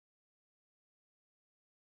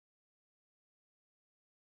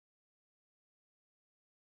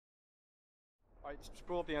Alright,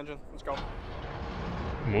 spool up the engine. Let's go.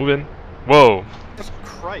 Moving. Whoa. Jesus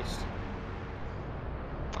Christ.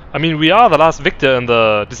 I mean, we are the last victor in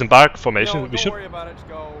the disembark formation. No, We don't should. worry about it. Just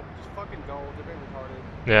go. Just fucking go. They're being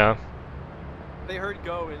retarded. Yeah. They heard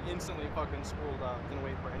go and instantly fucking spooled up. Didn't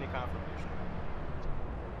wait for any confirmation.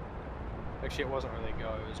 Actually, it wasn't really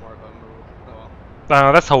go. It was more of a move. Oh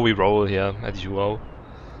well. That's how we roll here at UO.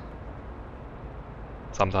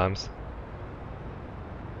 Sometimes.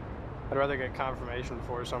 I'd rather get confirmation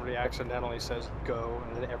before somebody accidentally says go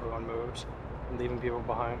and then everyone moves, and leaving people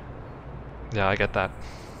behind. Yeah, I get that.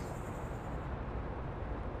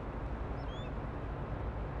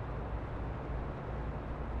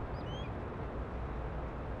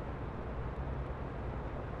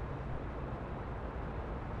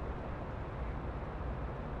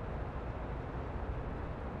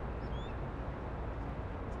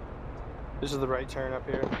 This is the right turn up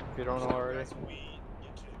here, if you don't know already.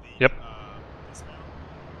 Yep.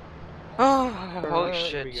 Oh, holy Here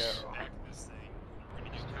shit. we go.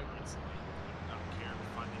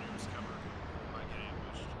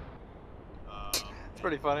 It's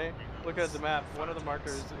pretty funny. Look at the map. One of the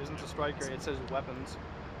markers isn't the striker, it says weapons.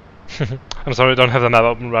 I'm sorry, I don't have the map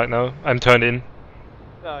open right now. I'm turned in.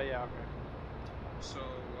 Oh, yeah, okay. So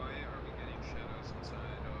why are we getting shadows inside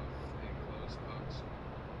of enclosed box?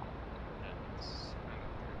 That's kind of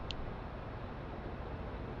weird.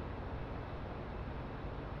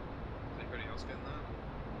 Is anybody else getting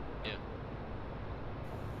that? Yeah.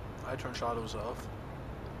 I turn shadows off.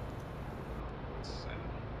 It's sad.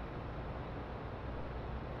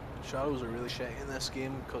 Shadows are really shitty in this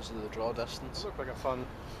game because of the draw distance. It looked like a fun.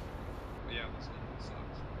 But yeah, this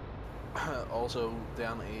one sucks. Also, the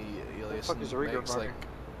anti-aliasing Fuck is a regroup makes marker? like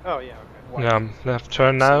Oh, yeah, okay. Yeah, left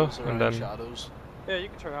turn now, pixels and around then. shadows. Yeah, you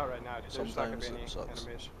can turn out right now, dude. There's not gonna be Sometimes any it sucks.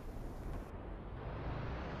 enemies.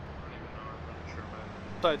 I don't even know. I'm not sure about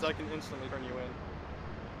it. Besides, I can instantly turn you in.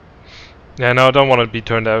 Yeah, no, I don't want to be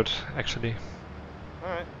turned out, actually.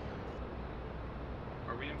 Alright.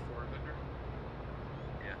 Are we in 4, Victor?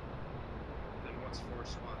 Yeah. Then what's 4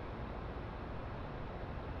 SWAT?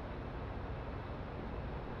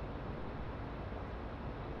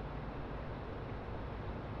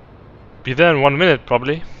 Be there in 1 minute,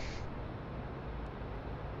 probably.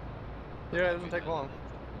 Yeah, it doesn't take long.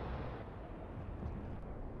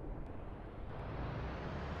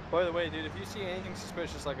 By the way, dude, if you see anything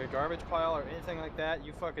suspicious like a garbage pile or anything like that,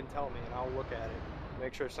 you fucking tell me and I'll look at it.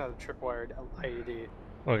 Make sure it's not a tripwired IED.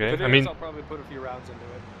 Okay, If it I is, mean, I'll probably put a few rounds into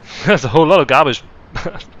it. there's a whole lot of garbage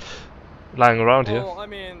lying around here. Well, I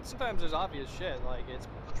mean, sometimes there's obvious shit, like it's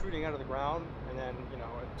protruding out of the ground, and then, you know,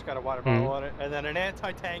 it's got a water bottle on it, and then an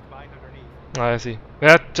anti-tank mine underneath. I see.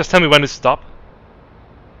 Yeah, just tell me when to stop.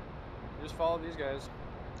 Just follow these guys.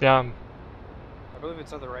 Yeah, I believe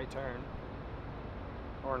it's on the right turn.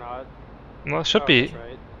 Or not. well, it should Oh, be. it's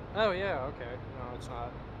right. Oh, yeah, okay. No, it's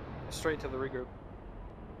not. It's straight to the regroup.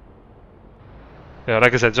 Yeah,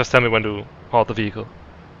 like I said, just tell me when to halt the vehicle.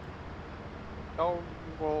 Oh,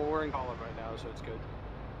 well, we're in Holland right now, so it's good.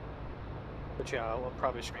 But yeah, I'll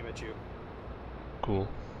probably scream at you. Cool.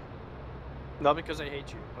 Not because I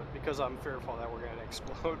hate you, but because I'm fearful that we're gonna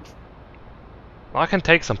explode. Well, I can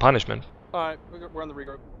take some punishment. Alright, we're on the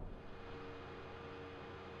regroup.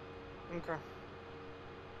 Okay.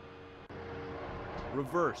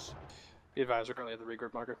 Reverse. Be advised, we're currently at the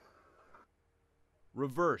regroup marker.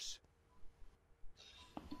 Reverse.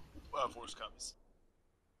 Force comes.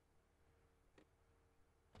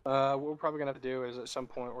 What we're probably gonna have to do is at some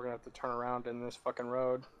point we're gonna have to turn around in this fucking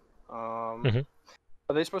road. Are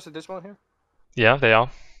they supposed to dismount here? Yeah, they are.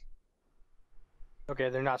 Okay,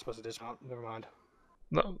 they're not supposed to dismount. Never mind.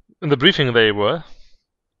 No, in the briefing they were.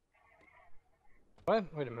 What?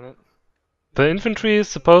 Wait a minute. The infantry is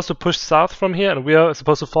supposed to push south from here, and we are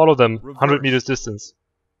supposed to follow them 100 meters distance.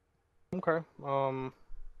 Okay.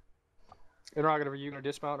 Interrogative, are you gonna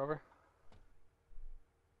dismount over?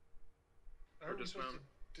 Are we supposed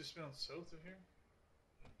to dismount south of here?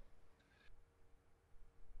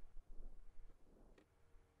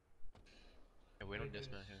 Yeah, we don't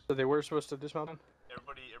dismount here. So they were supposed to dismount then?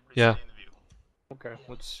 Everybody Yeah. stay in the view. Okay,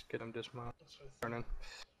 let's get them dismount. That's what I Turn thought. in.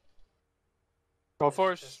 Go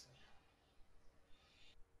force.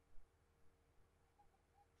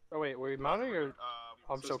 Oh wait, were we mounting or?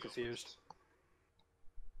 I'm so confused.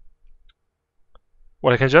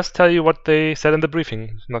 Well, I can just tell you what they said in the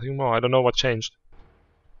briefing. Nothing more. I don't know what changed.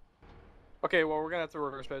 Okay, well we're gonna have to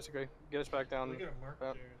reverse basically. Get us back down. We got a mark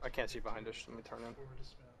there. I can't see behind us. Let me turn in. Forward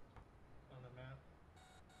dismount on the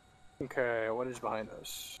map. Okay, what is behind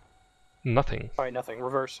us? Nothing. Alright, nothing.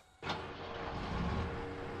 Reverse.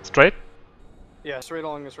 Straight? Yeah, straight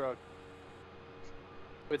along this road.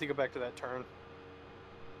 We have to go back to that turn.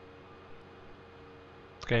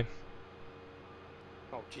 Okay.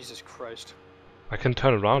 Oh, Jesus Christ. I can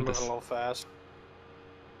turn They're around moving this. a little fast.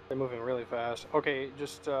 They're moving really fast. Okay,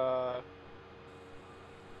 just, here,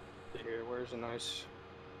 where's a nice...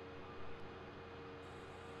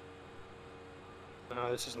 No,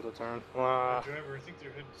 this isn't the turn. Driver, I think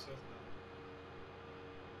they're heading south now.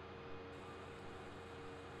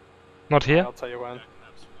 Not here? I'll tell you when.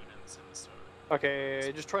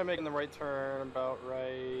 Okay, just try making the right turn about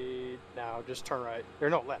right now. Just turn right. Or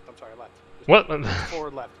no, left. I'm sorry, left. Just What?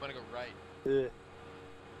 forward left. I'm gonna go right. Ugh.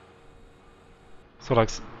 So like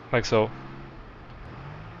so.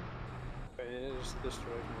 Okay, it is this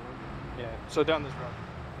direction. Yeah, so down this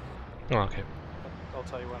road. Oh, okay. I'll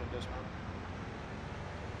tell you when it is now.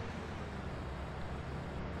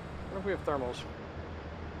 What if we have thermals?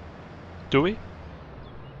 Do we?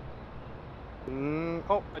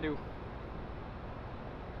 Oh, I do.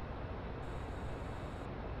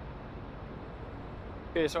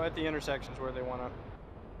 Okay, so at the intersections where they wanna...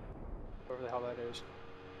 wherever the hell that is.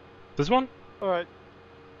 This one? Alright.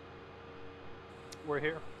 We're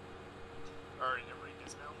here. Alright, everybody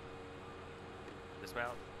dismount.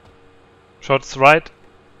 Dismount. Shots right.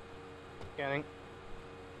 Scanning.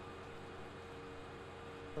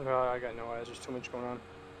 Oh, I got no eyes, there's too much going on.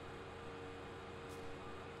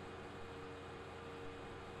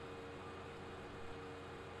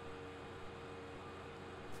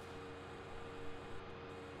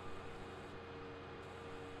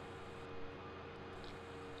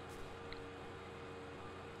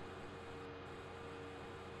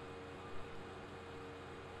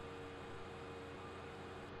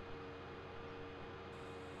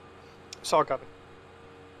 Solid copy.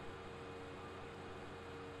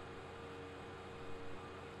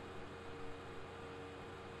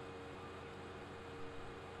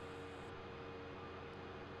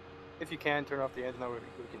 If you can, turn off the engine, that way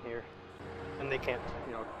we can hear. And they can't,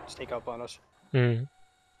 you know, sneak up on us. Hmm.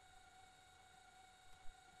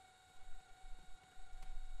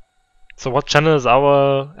 So what channel is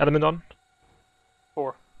our element on?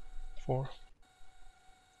 4. 4.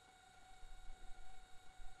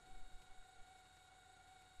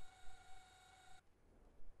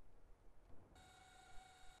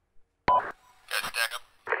 Guys, stack up.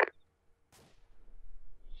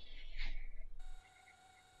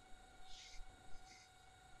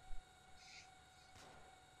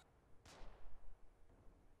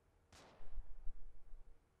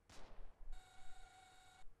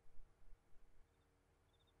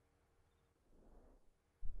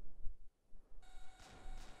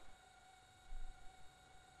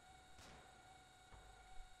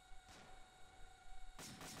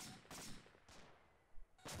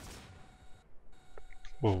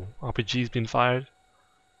 Whoa, RPG's been fired.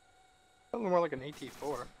 Something more like an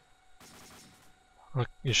AT-4.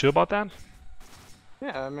 You sure about that?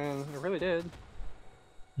 Yeah, I mean, it really did.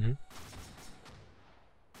 Mm-hmm.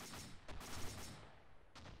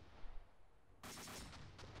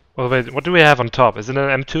 Well, wait, what do we have on top? Is it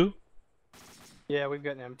an M2? Yeah, we've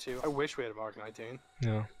got an M2. I wish we had a Mark 19.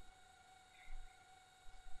 Yeah.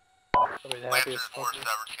 I'll be the Lancers, happiest Morse, fucker.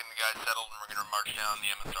 we're getting the guys settled and we're gonna march down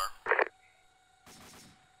the MSR.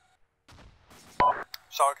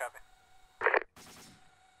 Solid copy.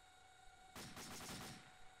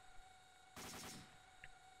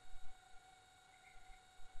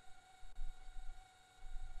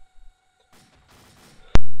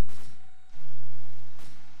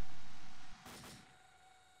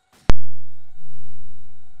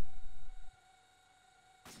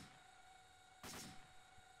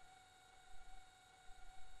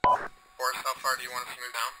 Morse, how far do you want us to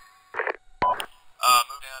move down?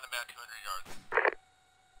 Move down about 200 yards.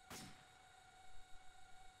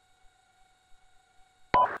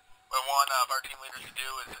 What I want our team leaders to do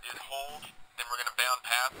is hold, then we're gonna bound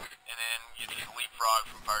past, and then you just leapfrog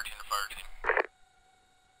from fire team to fire team.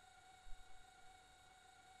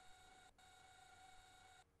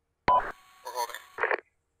 We're holding.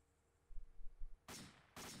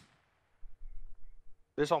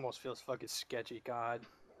 This almost feels fucking sketchy, God.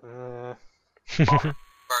 Fire team 2,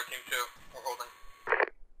 we're holding.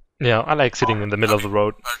 Yeah, I like sitting in the middle of the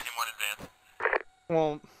road. Fire team 1 advance.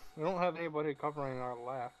 Well, we don't have anybody covering our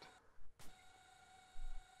left.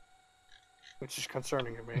 Which is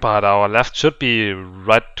concerning to me. But our left should be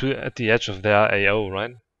right at the edge of their AO,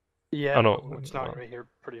 right? Yeah, Oh, no. but it's not right here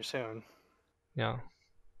pretty soon. Yeah.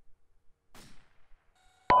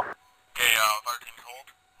 Okay, fire team hold.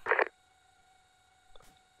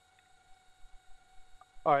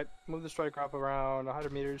 Alright, move the striker up around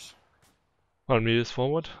 100 meters. 100 meters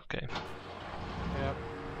forward? Okay. Yep.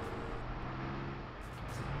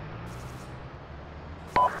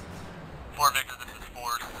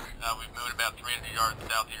 We've moved about 300 yards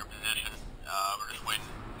south of your position. We're just waiting.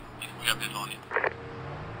 We got visual on you.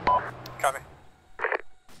 Copy.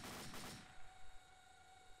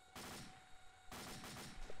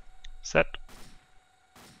 Set.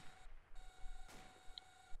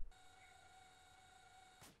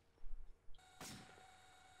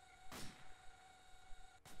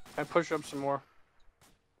 I push up some more.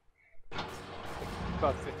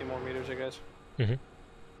 About 50 more meters, I guess. Mm-hmm.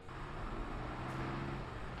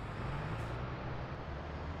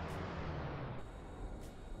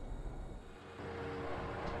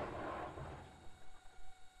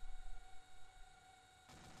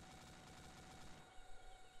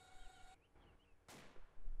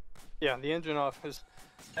 Yeah, the engine off is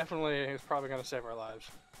probably gonna save our lives.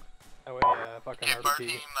 That way, fucking Okay, fire RDT,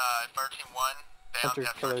 team 1, down Hunter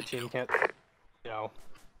past Killer fire team team 2. can't, you know,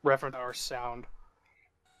 reference our sound.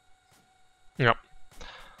 Yep.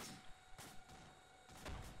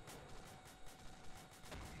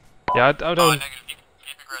 Yeah, I don't Negative. Keep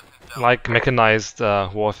aggressive south. like mechanized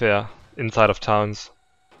warfare inside of towns.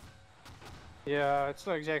 Yeah, it's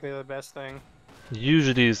not exactly the best thing.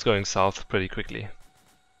 Usually it's going south pretty quickly.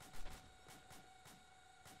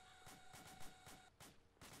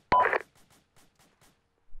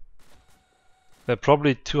 They're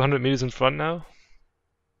probably 200 meters in front now.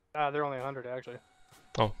 They're only 100 actually.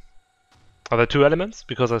 Oh. Are there two elements?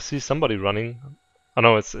 Because I see somebody running. Oh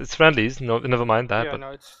no, it's friendlies. No, never mind that. Yeah, But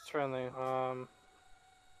no, it's friendly.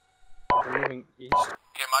 They're moving east.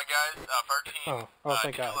 Okay, my guys, fire team Oh,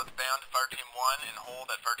 thank 2, God. let's bound to fire team 1 and hold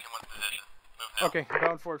at fire team 1's position. Move now. Okay,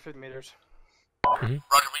 bound forward 50 meters. Roger,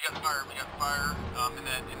 we got fire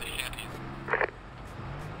in the shanties.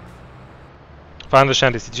 find the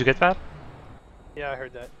shanties. Did you get that? Yeah, I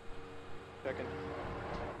heard that. Second.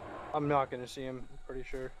 I'm not gonna see him, I'm pretty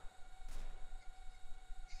sure.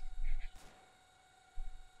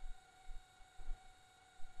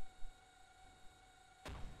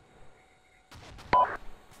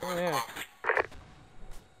 Oh yeah.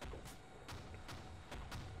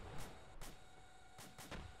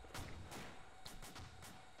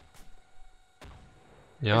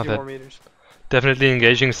 Yeah, 50 more they're meters. definitely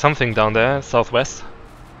engaging something down there, southwest.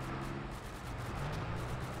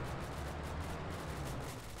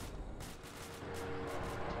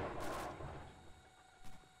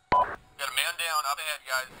 Got a man down up ahead,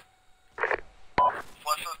 guys.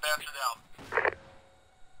 Flush those bastards out.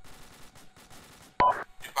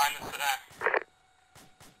 Find us to that.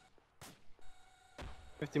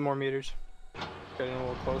 50 more meters. Getting a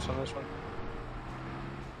little close on this one.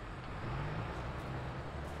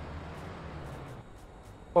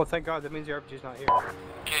 Oh, thank God, that means the RPG's not here.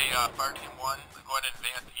 Okay, fire team 1, let's go ahead and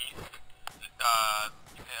advance east.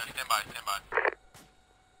 Stand by, stand by.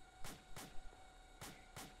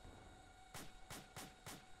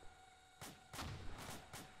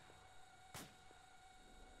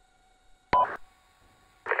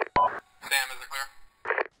 Sam, is it clear?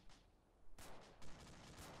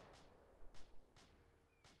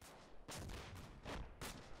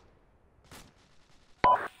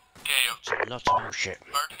 Okay, Lots of new shit.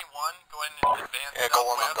 fire team 1, go ahead and advance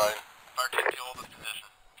southwest. Fire team 2, hold this position.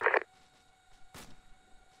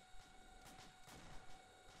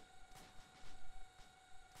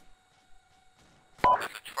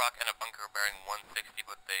 There's a truck and a bunker bearing 160,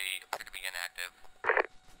 but they appear to be inactive.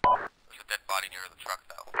 There's a dead body near the truck,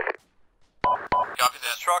 though. Copy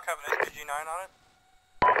that. truck have an SPG-9 on it?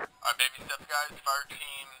 Alright, baby steps, guys. Fire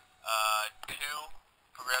team 2,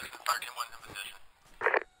 progressing. Fire team 1's in position.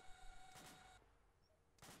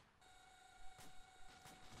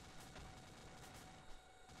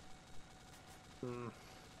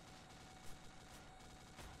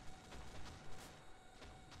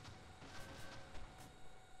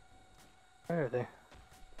 Where are they? Get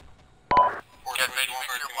ready, make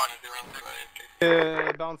sure you're watching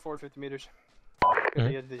 360. Bound forward 50 meters. At Mhm.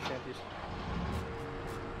 the edge of these shanties.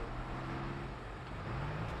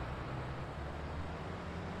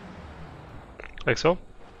 Like so?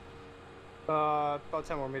 About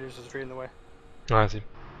 10 more meters is straight in the way. Oh, I see.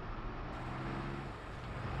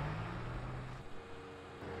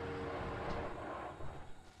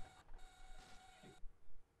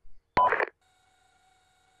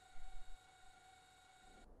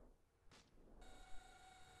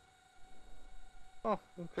 Oh,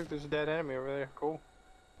 looks like there's a dead enemy over there. Cool.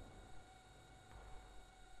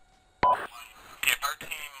 Okay, fire team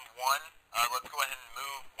 1, let's go ahead and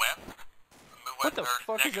move west. Move What west, the or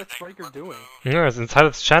fuck is negative, that striker let's doing? move. Yeah, it's inside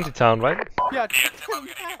of Shantytown, right? Yeah, Yeah, check Sam, I'm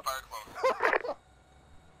him gonna get out. fire close.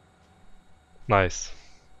 Nice.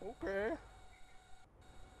 Okay.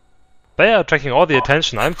 They are attracting all the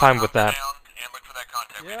attention. I'm fine with that. Down and look for that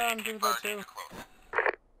contact. Yeah, I'm doing that too.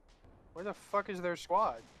 Where the fuck is their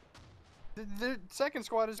squad? The second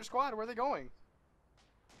squad is their squad. Where are they going?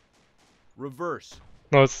 Reverse.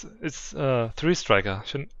 No, it's 3 striker.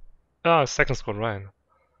 Shouldn't. Ah, second squad, right?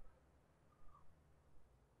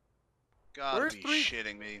 Gotta Where's be three?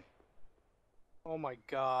 shitting me. Oh my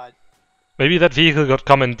god. Maybe that vehicle got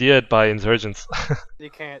commandeered by insurgents. They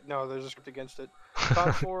can't. No, there's a script against it.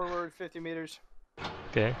 Bob forward 50 meters.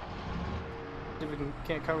 Okay. See if we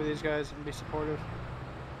can't cover these guys and be supportive.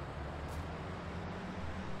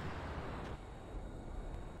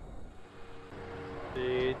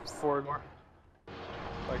 The forward more.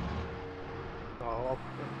 Like. Oh.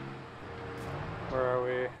 Where are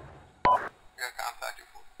we? You got contact your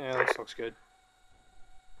full. Yeah, this looks good.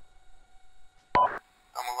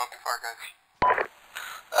 I'm a lucky far, guys.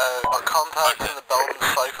 Our contacts in the building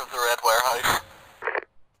south of the red warehouse.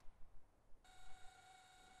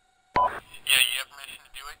 Yeah, you have permission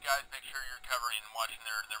to do it, guys. Make sure you're covering and watching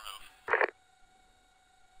their move.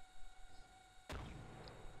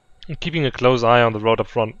 I'm keeping a close eye on the road up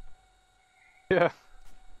front. Yeah.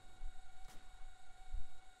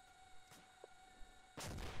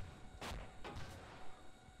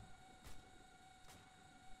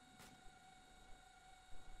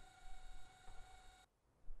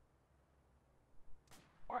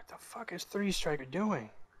 What the fuck is 3 Striker doing?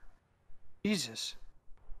 Jesus.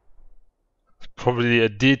 Probably a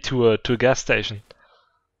detour to a gas station.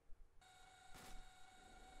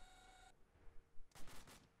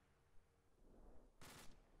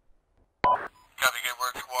 Copy, good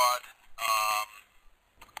work, squad.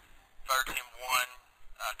 Fire team 1,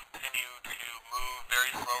 continue to move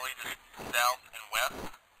very slowly just south and west.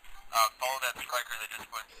 Follow that striker that just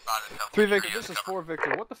went spotted south. 3 Victor, this is 4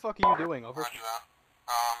 Victor. What the fuck are you doing? Over. Roger that.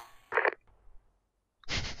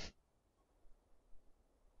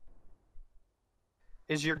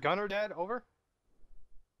 Is your gunner dead? Over.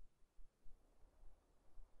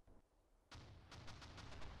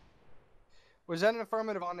 Was that an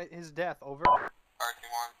affirmative on his death? Over. Fire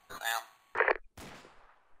team 1, Sam.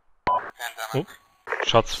 Pandemic. Oh,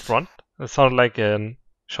 shots front? That sounded like a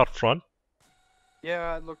shot front.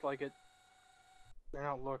 Yeah, it looked like it. Or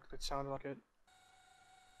not looked, it sounded like it.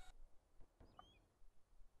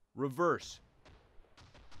 Reverse.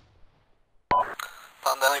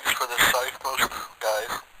 Pandemics for the southmost,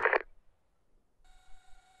 guys.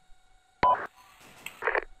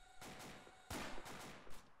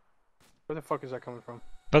 Where the fuck is that coming from?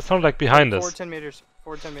 That sounded like behind Forward us. 10 meters.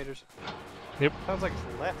 Forward 10 meters. Yep. Sounds like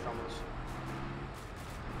it's left almost.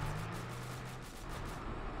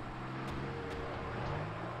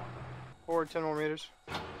 Forward 10 more meters.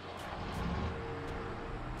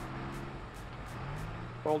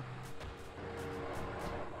 Hold.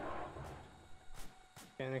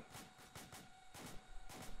 Scanning.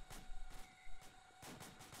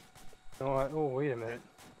 No, oh, wait a minute.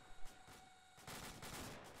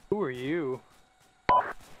 Who are you?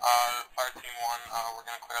 Fire team 1, we're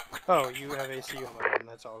gonna clear up the... Oh, you have AC on my gun.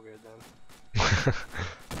 That's all good then.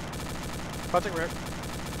 Contact rear.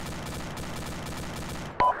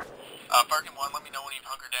 Fire team 1, let me know when you've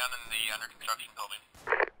hunkered down in the under construction building.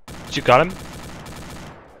 You got him?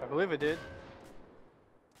 I believe it did.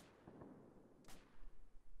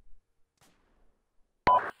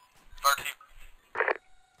 Fire team.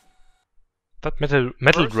 That metal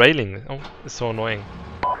First? railing is so annoying.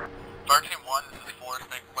 Fire team 1, this is Forrest.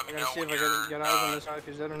 Let I me gotta know see when if I you're... can get eyes on this guy if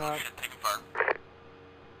he's dead or not. Taking fire.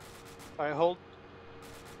 Alright, hold.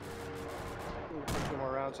 Ooh, put 2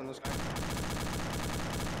 more rounds on this guy.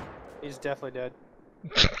 He's definitely dead.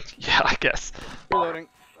 Yeah, I guess. Reloading.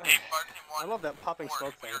 Hey, fire team 1. I love that popping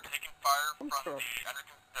smoke We thing. are taking fire from sure.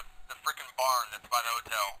 the freaking barn that's by the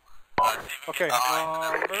hotel. See if we Okay, can get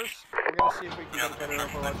eyes. reverse. We're gonna see if we can get a better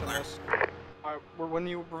overwatch on this. Alright, when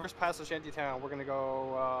you reverse past the shanty town, we're gonna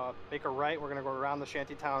go make a right. We're gonna go around the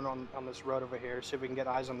shanty town on this road over here. See if we can get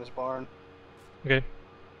eyes on this barn. Okay.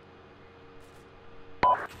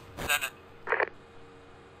 Send it.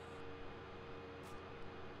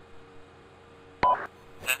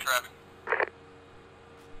 Send traffic.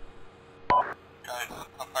 Guys,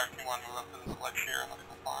 fire team 1, move up to the ledge here and look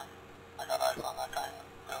for fire. I got eyes on that guy in the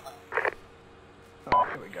building. Oh,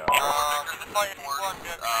 here we go.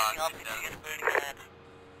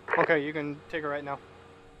 Okay, you can take it right now.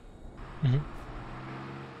 Mm-hmm.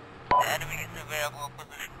 Enemy is available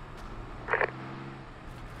position.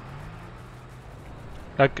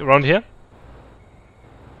 Like around here?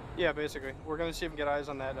 Yeah, basically. We're gonna see if we can get eyes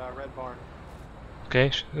on that red barn.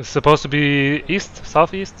 Okay, it's supposed to be east,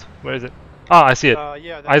 southeast? Where is it? Ah, I see it.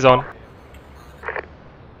 Yeah. Eyes on.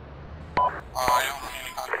 I don't see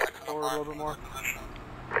any contact. Forward a little bit more.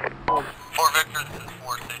 Victor, this is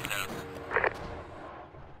 4 State Notes.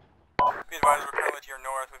 Be advised, we're currently to your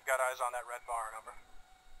north. We've got eyes on that red barn, over.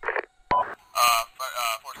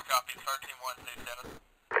 Force copy, 13-1 State Notes.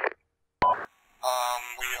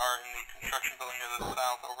 We are in the construction building to the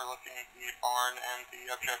south, overlooking the barn and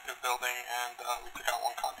the objective building, and we took out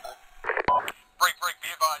one contact. Break, be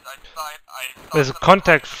advised, I saw There's a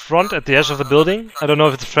contact front at the edge of the building. I don't know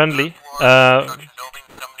if it's friendly. building,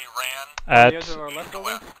 somebody ran. The edge of our left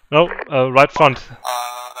building? No, right front.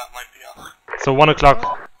 That might be us. So 1 o'clock.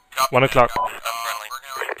 Copy 1 o'clock. We're going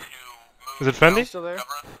to move Is it friendly? Still there?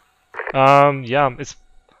 cover us. Yeah, it's...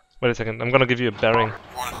 Wait a second, I'm gonna give you a bearing.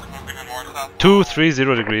 Moving in north south.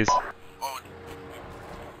 230 degrees. Oh,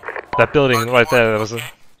 That building right there, there was a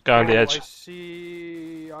guy on the I edge.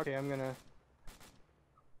 see... Okay, I'm gonna...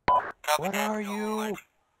 Copy What that. are you?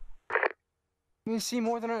 You see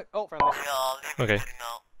more than a... Oh, friendly. Okay.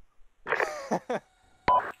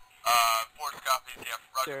 Force copies, yeah,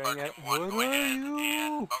 Roger, Staring at... Mark, 1 What going are in and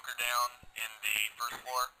you? bunker down in the first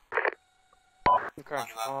floor. Okay,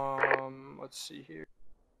 let's see here.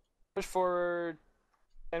 Push forward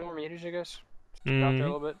 10 more meters, I guess. Out there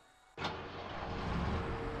a little bit.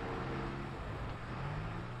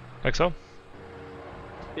 Like so?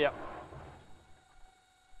 Yeah.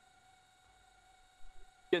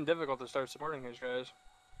 Getting difficult to start supporting these guys.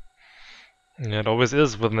 Yeah, it always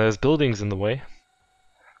is when there's buildings in the way.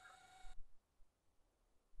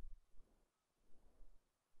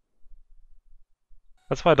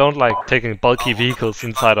 That's why I don't like taking bulky vehicles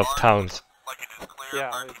inside of towns. Like it is clear.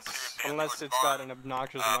 Yeah, it's, unless it's got an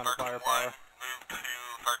obnoxious amount of firepower. Move to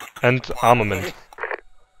 13. And armament.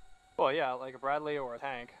 Well, yeah, like a Bradley or a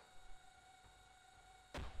tank.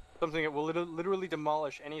 Something that will literally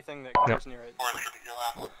demolish anything that comes near it.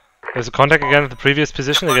 There's a contact again at the previous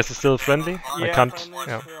position, I guess it's still friendly. Yeah, I can't... friendlies,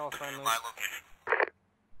 Yeah. they're all friendlies. My location.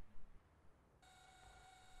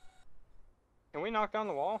 Can we knock down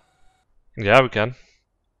the wall? Yeah, we can.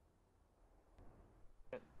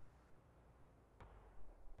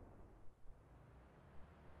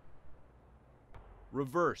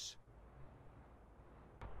 Reverse.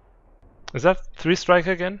 Is that 3 strike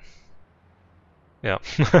again? Yeah.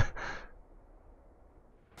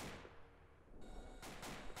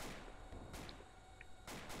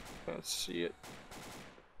 Can't see it.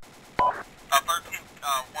 13, 1, 2,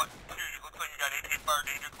 looks like you got 18 fire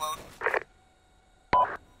danger close.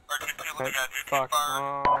 13, 2, looks like you got 18 Fuck,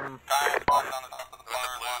 fire. Guy spotted on the top of the We're in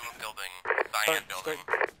barn. the blue building, cyan building.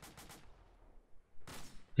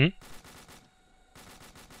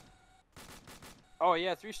 Oh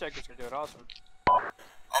yeah, 3 strikers can do it, awesome. All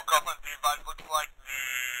Copeland, be advised, looks like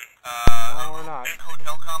No, we're not. big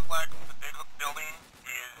hotel complex, the big building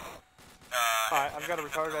is, Alright, I've got a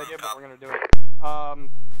retarded idea, but we're gonna do it.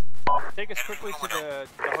 Take us quickly to the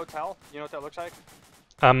hotel. You know what that looks like?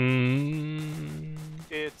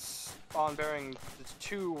 It's on bearing, it's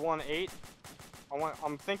 218.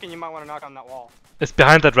 I'm thinking you might want to knock on that wall. It's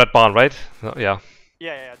behind that red barn, right? No, yeah.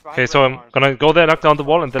 Yeah, it's behind Okay, the so red I'm barn. gonna go there, knock down the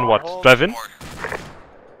wall, and then what? Hold- Drive in? I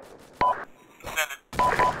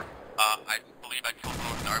believe I killed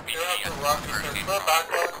one with an RPG.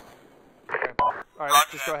 Okay. Alright,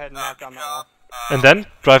 just go ahead and knock down that wall. And then?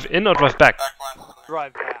 Drive in or drive back?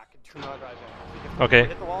 Drive back. Do not drive in. If we Okay.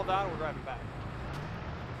 hit the wall down, we're driving back.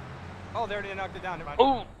 Oh, they already knocked it down. Never mind.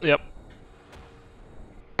 Oh, yep.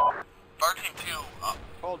 13-2,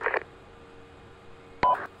 Hold. good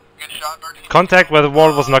shot, 13. Contact where the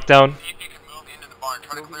wall was knocked down. See if you can move into the barn.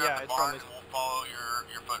 Try to clear Yeah, up the it's barn, on and this- we'll follow your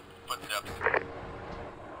footsteps.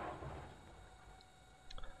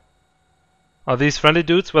 Are these friendly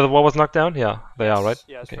dudes where the wall was knocked down? Yeah, they are, right?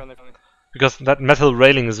 Yeah, it's Okay. friendly. Because that metal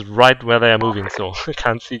railing is right where they are moving, so I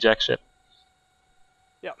can't see jack shit.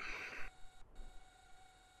 Yep.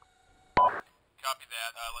 Copy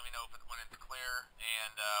that. Let me know when it's clear,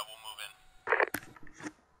 and we'll move in.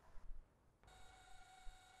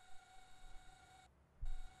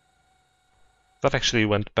 That actually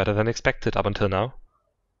went better than expected up until now.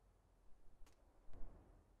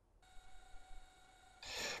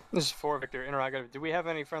 This is 4 Victor, interrogative. Do we have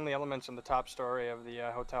any friendly elements in the top story of the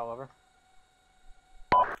hotel, over?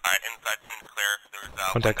 Inside seems clear. There's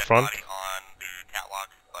Contact one dead front. body on the catwalk,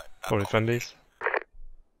 but that's Or all. friendlies.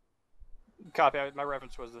 Copy. My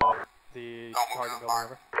reference was the target building,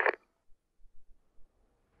 over.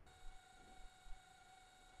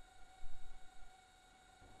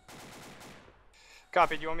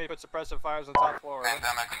 Copy. Do you want me to put suppressive fires on the top floor? Over?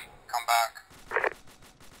 Pandemic, come back.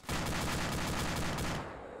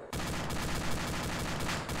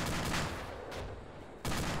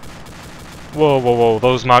 Whoa, whoa, whoa.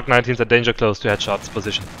 Those Mark 19s are danger close to headshots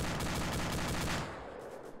position.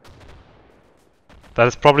 That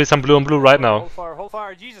is probably some blue on blue right now. Hold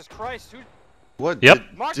fire, Jesus Christ, who? What?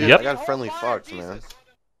 Yep. Mark Dude, Yep. I got hold friendly fire, fucked, man. Jesus.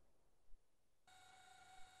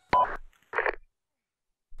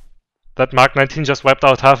 That Mark 19 just wiped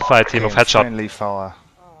out half a fire team of headshot. Friendly fire.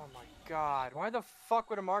 Oh my God, why the fuck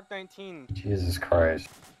would a Mark 19? Jesus Christ.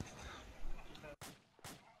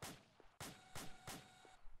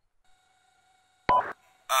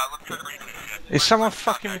 Let's try to reconfigure. Is someone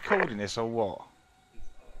fucking recording this or what?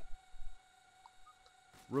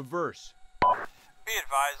 Reverse. Be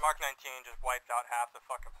advised, Mark 19 just wiped out half the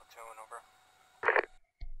fucking platoon over.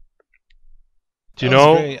 Do you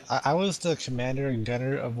know? Great. I was the commander and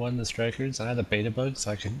gunner of one of the strikers. I had a beta bug,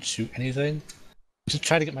 so I couldn't shoot anything. Just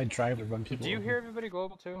try to get my driver to run people. Do you hear everybody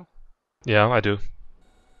global too? Yeah, I do.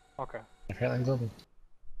 Okay. Apparently I'm global.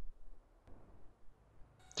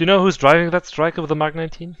 Do you know who's driving that striker with the Mark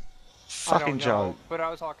 19? Fucking joke. But I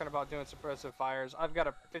was talking about doing suppressive fires. I've got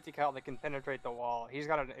a 50 cal that can penetrate the wall. He's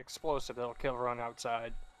got an explosive that'll kill everyone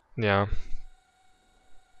outside. Yeah.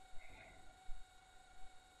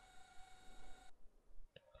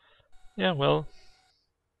 Yeah, well.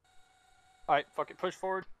 Alright, fuck it, push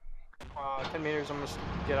forward. 10 meters, I'm gonna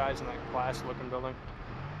get eyes on that glass looking building.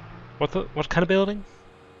 What kind of building?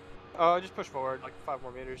 Just push forward, like 5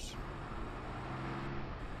 more meters.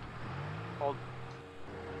 Hold.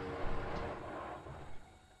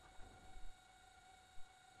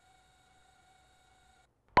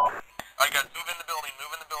 Alright guys, move in the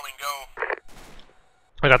building, go.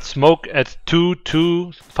 I got smoke at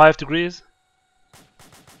 225 degrees.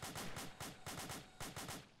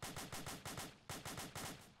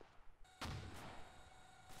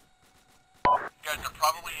 Guys are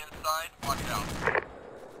probably inside, watch out.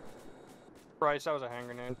 Bryce, that was a hand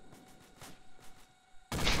grenade.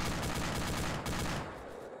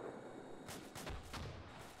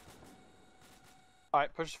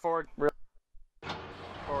 Alright, push forward.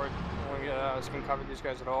 Forward. I want to get so we can cover these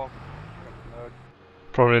guys at all. Load.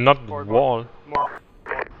 Probably not Forward, wall. More.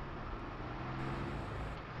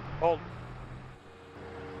 Hold.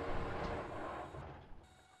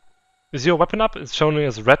 Is your weapon up? It's showing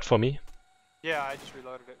as red for me. Yeah, I just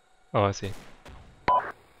reloaded it. Oh, I see. Hey,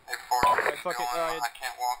 force, Alright, fuck it. I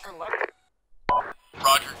can't walk. Turn left.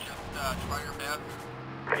 Roger, just try your best.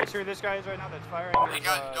 You see where this guy is right now that's firing? Hey his,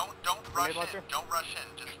 guys, don't rush launcher? in, don't rush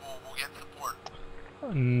in, just we'll get support.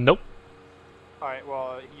 Nope. Alright,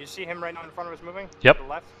 well, you see him right now in front of us moving? Yep. To the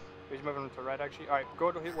left? He's moving to the right, actually. Alright,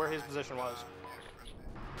 go to where his position was.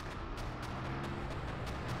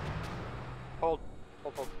 Hold.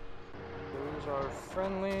 Hold. Those are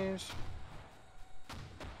friendlies.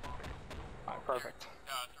 Alright, perfect.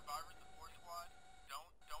 Survivor support squad,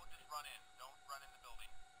 don't just run in. Don't run in the building.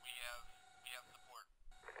 We have support.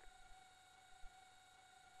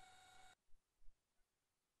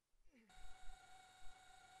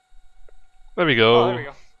 There we go. Oh, there we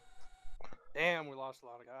go. Damn, we lost a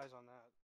lot of guys on that.